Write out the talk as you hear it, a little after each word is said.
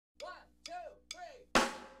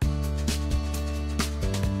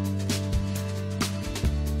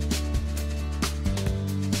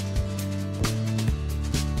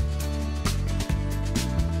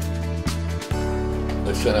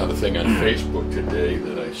sent out a thing on Facebook today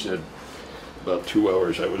that I said about 2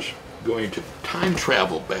 hours I was going to time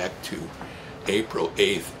travel back to April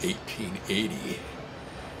 8th, 1880,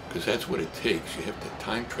 because that's what it takes. You have to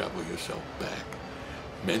time travel yourself back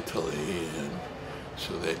mentally, and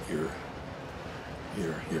so that you're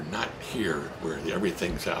not here where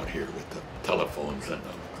everything's out here with the telephones and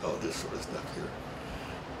all this sort of stuff. You're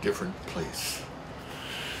a different place.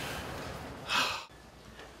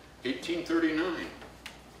 1839,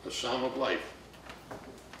 The Psalm of Life.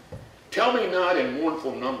 Tell me not in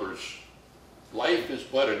mournful numbers, life is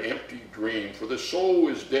but an empty dream, for the soul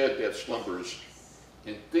is dead that slumbers,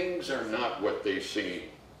 and things are not what they seem.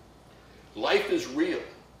 Life is real,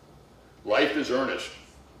 life is earnest,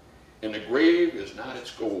 and the grave is not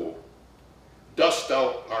its goal. Dust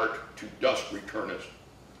thou art, to dust returnest,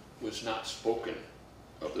 was not spoken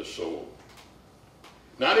of the soul.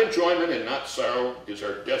 Not enjoyment and not sorrow is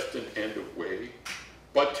our destined end of way,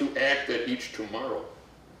 but to act that each tomorrow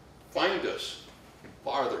find us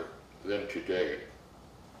farther than today.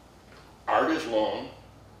 Art is long,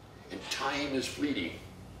 and time is fleeting,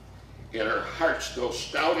 and our hearts, though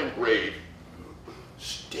stout and brave,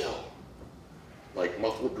 still, like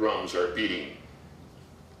muffled drums, are beating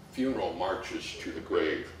funeral marches to the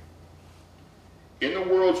grave. In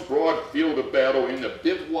the world's broad field of battle, in the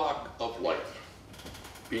bivouac of life,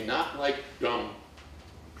 be not like dumb,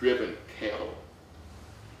 driven cattle.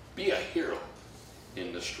 Be a hero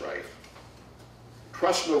in the strife.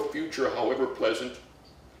 Trust no future, however pleasant.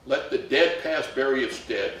 Let the dead past bury its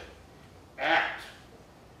dead. Act.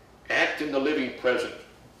 Act in the living present.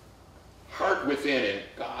 Heart within and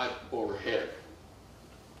God overhead.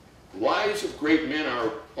 Lives of great men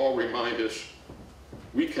all remind us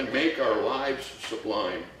we can make our lives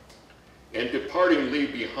sublime, and departing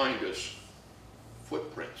leave behind us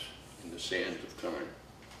footprints in the sands of time.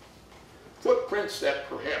 Footprints that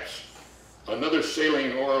perhaps another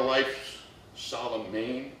sailing o'er life's solemn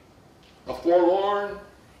main, a forlorn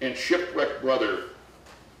and shipwrecked brother,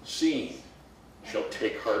 seeing, shall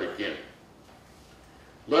take heart again.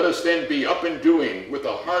 Let us then be up and doing, with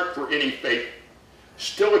a heart for any fate,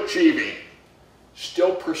 still achieving,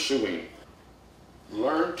 still pursuing.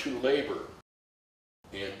 Learn to labor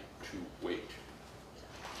and to wait.